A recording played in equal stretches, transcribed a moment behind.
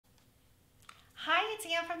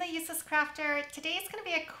it's Anne from The Useless Crafter. Today is going to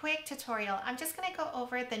be a quick tutorial. I'm just going to go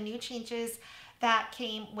over the new changes that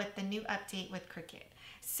came with the new update with Cricut.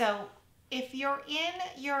 So if you're in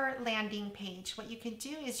your landing page, what you can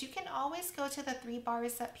do is you can always go to the three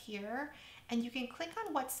bars up here and you can click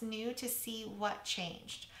on what's new to see what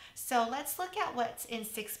changed. So let's look at what's in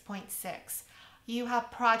 6.6. You have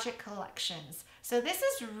project collections. So this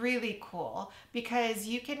is really cool because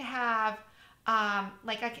you can have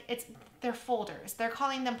they're folders. They're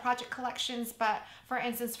calling them project collections, but for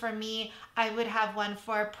instance, for me, I would have one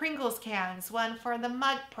for Pringles cans, one for the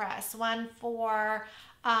mug press, one for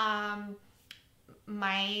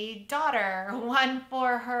my daughter, one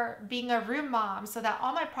for her being a room mom, so that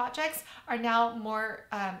all my projects are now more,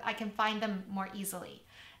 I can find them more easily.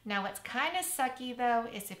 Now, what's kind of sucky though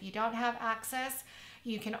is if you don't have access,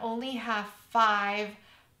 you can only have 5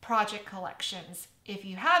 project collections. If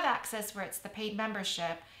you have access where it's the paid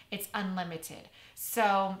membership, it's unlimited.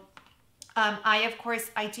 So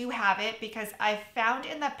I do have it because I found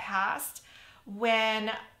in the past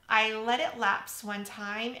when I let it lapse one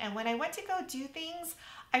time, and when I went to go do things,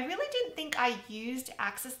 I really didn't think I used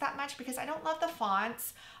access that much because I don't love the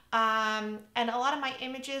fonts. And a lot of my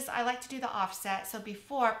images, I like to do the offset. So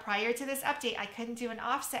prior to this update, I couldn't do an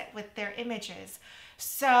offset with their images.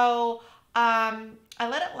 So I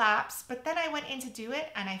let it lapse, but then I went in to do it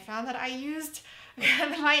and I found that I used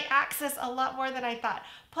my access a lot more than I thought.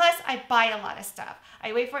 Plus, I buy a lot of stuff.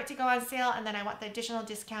 I wait for it to go on sale and then I want the additional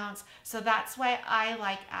discounts. So that's why I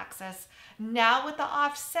like access. Now with the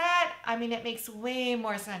offset, I mean, it makes way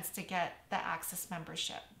more sense to get the access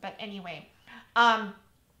membership. But anyway,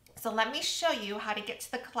 so let me show you how to get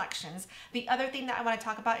to the collections. The other thing that I want to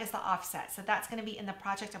talk about is the offset. So that's going to be in the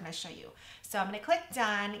project I'm going to show you. So I'm going to click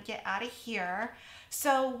done, get out of here.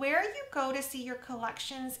 So where you go to see your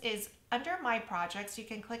collections is under my projects. You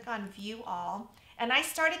can click on view all. And I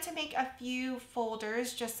started to make a few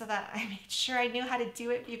folders just so that I made sure I knew how to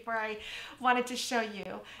do it before I wanted to show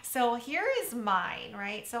you. So here is mine,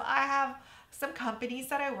 right? So I have some companies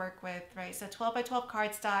that I work with, right? So 12 by 12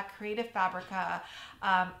 cardstock, Creative Fabrica.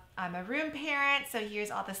 I'm a room parent, so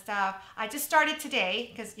here's all the stuff. I just started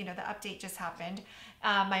today because, you know, the update just happened.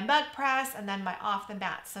 My mug press and then my off the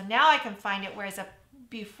mat. So now I can find it, whereas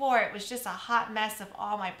before it was just a hot mess of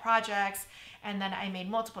all my projects, and then I made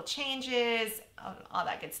multiple changes, all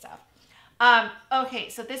that good stuff. Okay,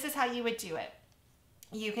 so this is how you would do it.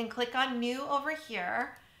 You can click on new over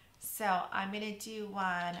here. So I'm gonna do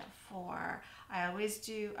one for, I'm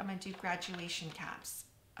gonna do graduation caps.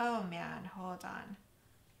 Oh man, hold on.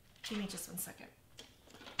 Give me just 1 second.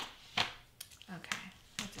 Okay,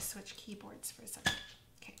 I have to switch keyboards for a second.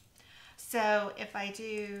 Okay, so if I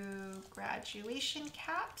do graduation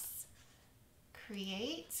caps,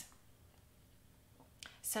 create,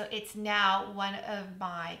 so it's now one of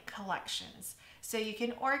my collections. So you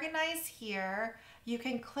can organize here, you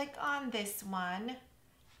can click on this one,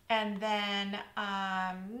 and then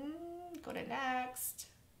go to next,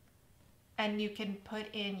 and you can put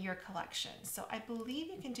in your collection. So I believe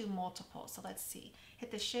you can do multiple. So let's see,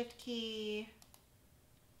 hit the shift key.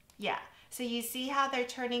 Yeah, so you see how they're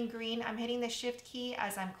turning green? I'm hitting the shift key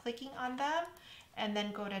as I'm clicking on them, and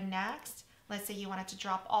then go to next. Let's say you wanted to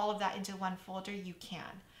drop all of that into one folder, you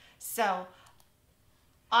can. So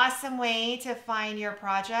awesome way to find your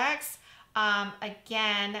projects.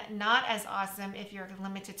 Again, not as awesome if you're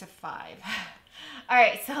limited to 5. All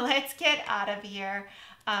right, so let's get out of here.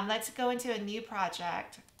 Let's go into a new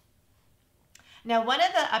project. Now, one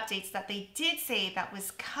of the updates that they did say that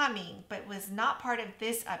was coming, but was not part of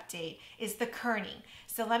this update, is the kerning.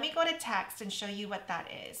 So let me go to text and show you what that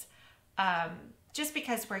is. Just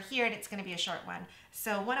because we're here and it's gonna be a short one.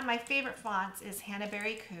 So one of my favorite fonts is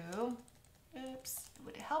Hannaberry Coo. Oops, it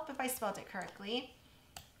would help if I spelled it correctly.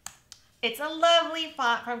 It's a lovely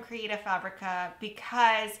font from Creative Fabrica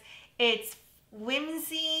because it's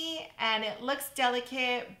whimsy and it looks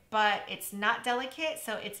delicate, but it's not delicate.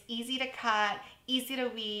 So it's easy to cut, easy to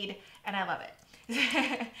read, and I love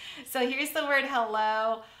it. So here's the word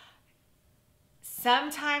hello.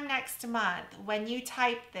 Sometime next month, when you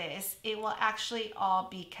type this, it will actually all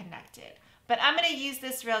be connected. But I'm going to use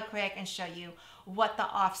this real quick and show you what the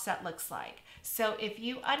offset looks like. So if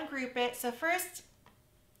you ungroup it, so first,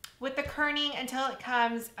 with the kerning, until it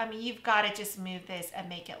comes, I mean, you've got to just move this and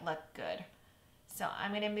make it look good. So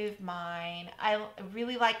I'm going to move mine. I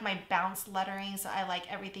really like my bounce lettering, so I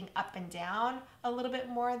like everything up and down a little bit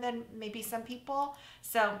more than maybe some people.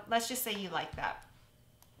 So let's just say you like that.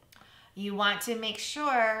 You want to make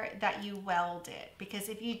sure that you weld it, because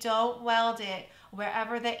if you don't weld it,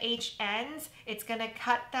 Wherever the H ends, it's gonna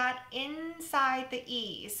cut that inside the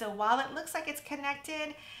E. So while it looks like it's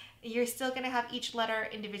connected, you're still gonna have each letter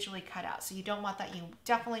individually cut out. So you don't want that, you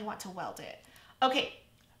definitely want to weld it. Okay,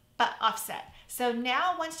 but offset. So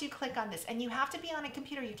now once you click on this, and you have to be on a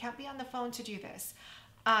computer, you can't be on the phone to do this.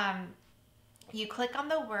 You click on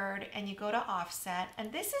the word and you go to offset,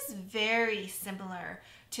 and this is very similar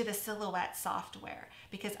to the Silhouette software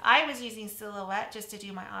because I was using Silhouette just to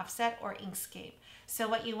do my offset or Inkscape. So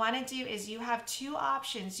what you want to do is you have two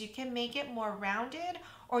options. You can make it more rounded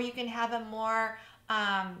or you can have a more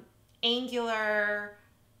angular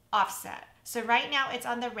offset. So right now it's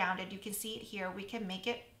on the rounded. You can see it here. We can make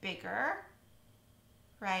it bigger,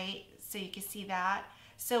 right? So you can see that.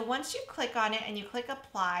 So once you click on it and you click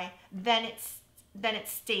apply, then it's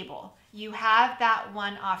stable. You have that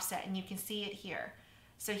one offset and you can see it here.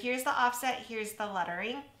 So here's the offset, here's the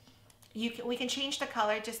lettering. We can change the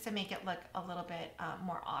color just to make it look a little bit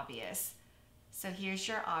more obvious. So here's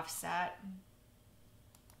your offset.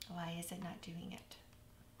 Why is it not doing it?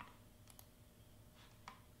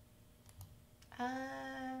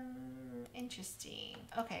 Interesting.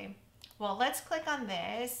 Okay, well, let's click on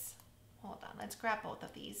this. Hold on, let's grab both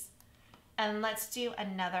of these and let's do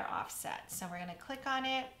another offset. So we're gonna click on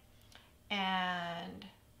it and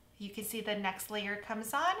you can see the next layer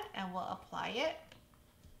comes on and we'll apply it.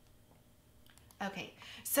 Okay,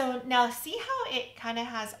 so now see how it kind of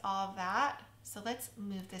has all that? So let's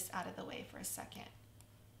move this out of the way for a second.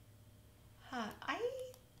 I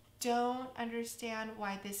don't understand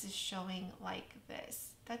why this is showing like this.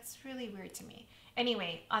 That's really weird to me.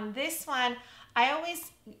 Anyway, on this one, I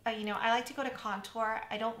always, I like to go to contour.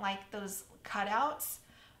 I don't like those cutouts.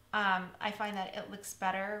 I find that it looks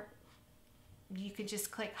better. You could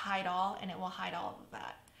just click hide all and it will hide all of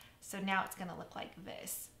that. So now it's gonna look like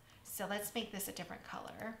this. So let's make this a different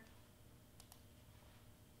color.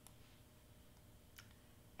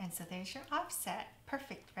 And so there's your offset.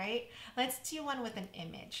 Perfect, right? Let's do one with an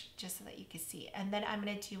image just so that you can see. And then I'm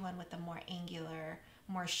gonna do one with the more angular,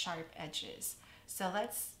 more sharp edges. So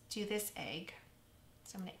let's do this egg.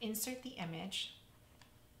 So I'm gonna insert the image.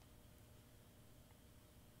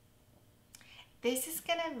 This is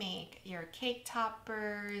gonna make your cake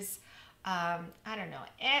toppers, I don't know,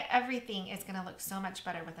 everything is gonna look so much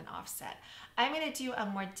better with an offset. I'm gonna do a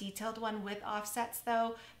more detailed one with offsets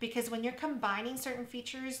though, because when you're combining certain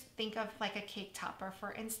features, think of like a cake topper,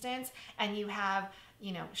 for instance, and you have,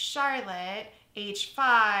 Charlotte, age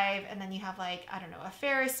 5, and then you have like, I don't know, a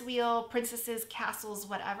Ferris wheel, princesses, castles,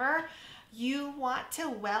 whatever. You want to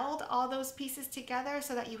weld all those pieces together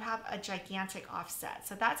so that you have a gigantic offset.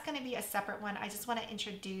 So that's going to be a separate one. I just want to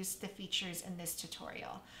introduce the features in this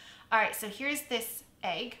tutorial. All right, so here's this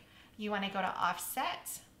egg. You want to go to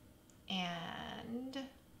offset and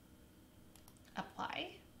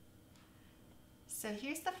apply. So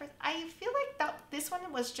here's the first. I feel like this one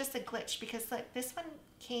was just a glitch because like this one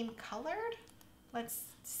came colored. Let's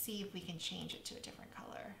see if we can change it to a different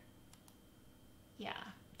color. Yeah,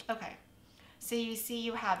 okay. So you see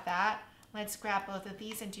you have that. Let's grab both of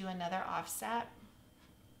these and do another offset.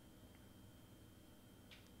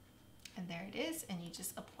 And there it is, and you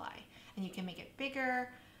just apply. And you can make it bigger.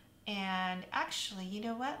 And actually, you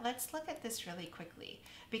know what? Let's look at this really quickly.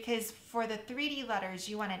 Because for the 3D letters,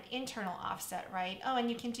 you want an internal offset, right? Oh,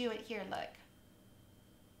 and you can do it here, look.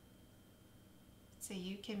 So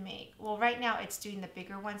you can make, well, right now it's doing the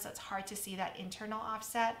bigger one, so it's hard to see that internal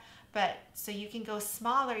offset. But so you can go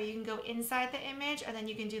smaller, you can go inside the image, and then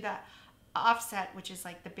you can do that offset, which is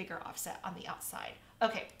like the bigger offset on the outside.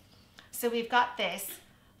 Okay, so we've got this.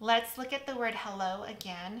 Let's look at the word hello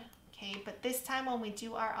again. Okay, but this time when we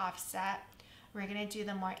do our offset, we're gonna do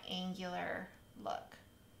the more angular look.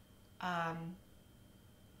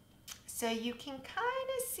 So you can kind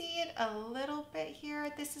of see it a little bit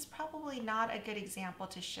here. This is probably not a good example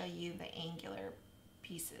to show you the angular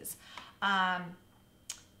pieces.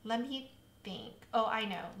 Let me think. Oh, I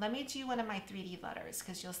know. Let me do one of my 3D letters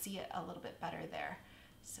because you'll see it a little bit better there.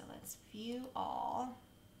 So let's view all.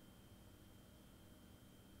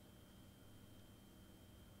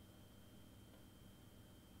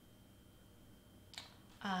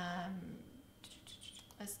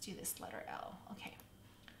 Let's do this letter L. Okay.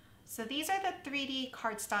 So these are the 3D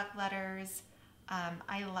cardstock letters.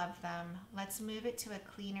 I love them. Let's move it to a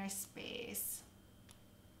cleaner space.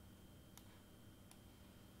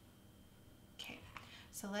 Okay,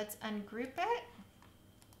 so let's ungroup it.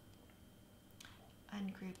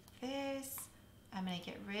 Ungroup this. I'm gonna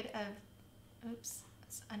get rid of, oops,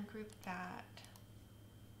 let's ungroup that.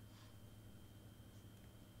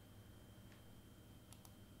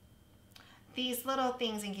 these little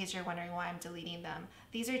things, in case you're wondering why I'm deleting them,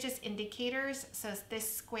 these are just indicators. So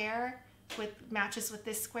this square matches with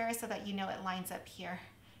this square so that you know it lines up here.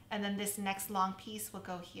 And then this next long piece will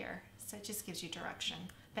go here. So it just gives you direction.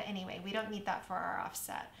 But anyway, we don't need that for our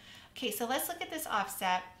offset. Okay, so let's look at this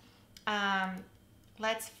offset.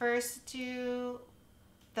 Let's first do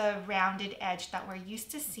the rounded edge that we're used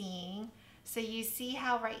to seeing. So you see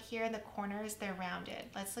how right here in the corners, they're rounded.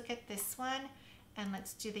 Let's look at this one and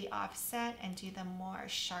let's do the offset and do the more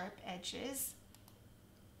sharp edges.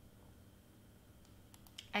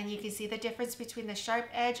 And you can see the difference between the sharp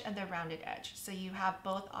edge and the rounded edge. So you have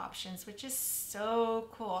both options, which is so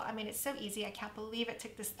cool. I mean, it's so easy. I can't believe it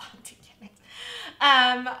took this long to get it.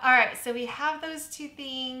 All right, so we have those two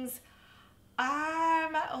things.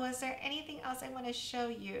 Was there anything else I want to show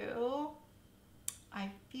you? I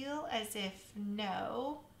feel as if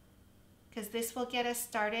no, because this will get us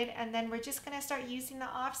started, and then we're just going to start using the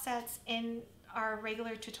offsets in our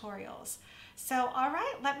regular tutorials. So, all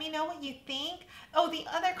right, let me know what you think. Oh, the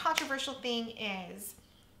other controversial thing is,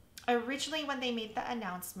 originally when they made the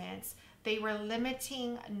announcements, they were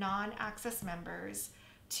limiting non-access members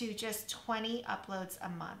to just 20 uploads a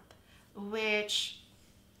month, which,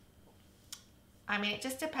 I mean, it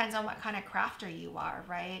just depends on what kind of crafter you are,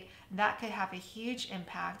 right? That could have a huge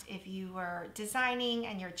impact if you were designing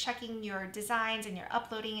and you're checking your designs and you're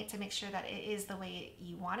uploading it to make sure that it is the way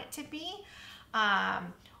you want it to be.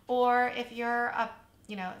 Or if you're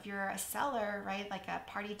if you're a seller, right, like a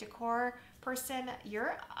party decor person,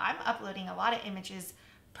 I'm uploading a lot of images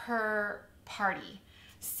per party.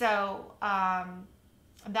 So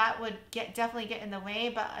that would definitely get in the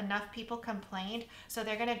way, but enough people complained. So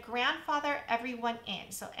they're going to grandfather everyone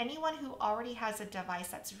in. So anyone who already has a device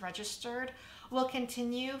that's registered will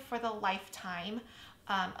continue for the lifetime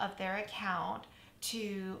of their account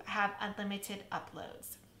to have unlimited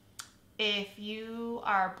uploads. If you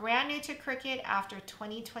are brand new to Cricut after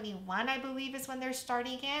 2021, I believe is when they're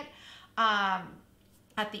starting it,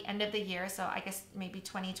 at the end of the year, so I guess maybe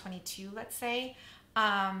 2022, let's say,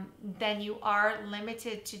 then you are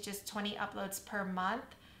limited to just 20 uploads per month,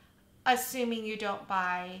 assuming you don't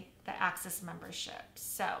buy the Access membership.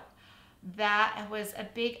 So that was a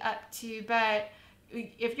big up to, but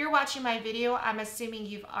if you're watching my video, I'm assuming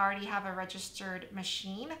you've already have a registered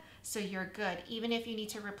machine, so you're good. Even if you need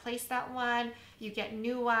to replace that one, you get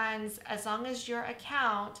new ones. As long as your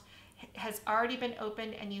account has already been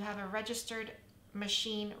opened and you have a registered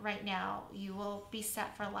machine right now, you will be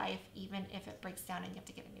set for life, even if it breaks down and you have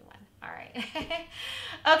to get a new one. All right.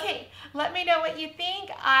 Okay, let me know what you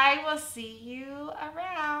think. I will see you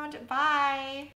around. Bye.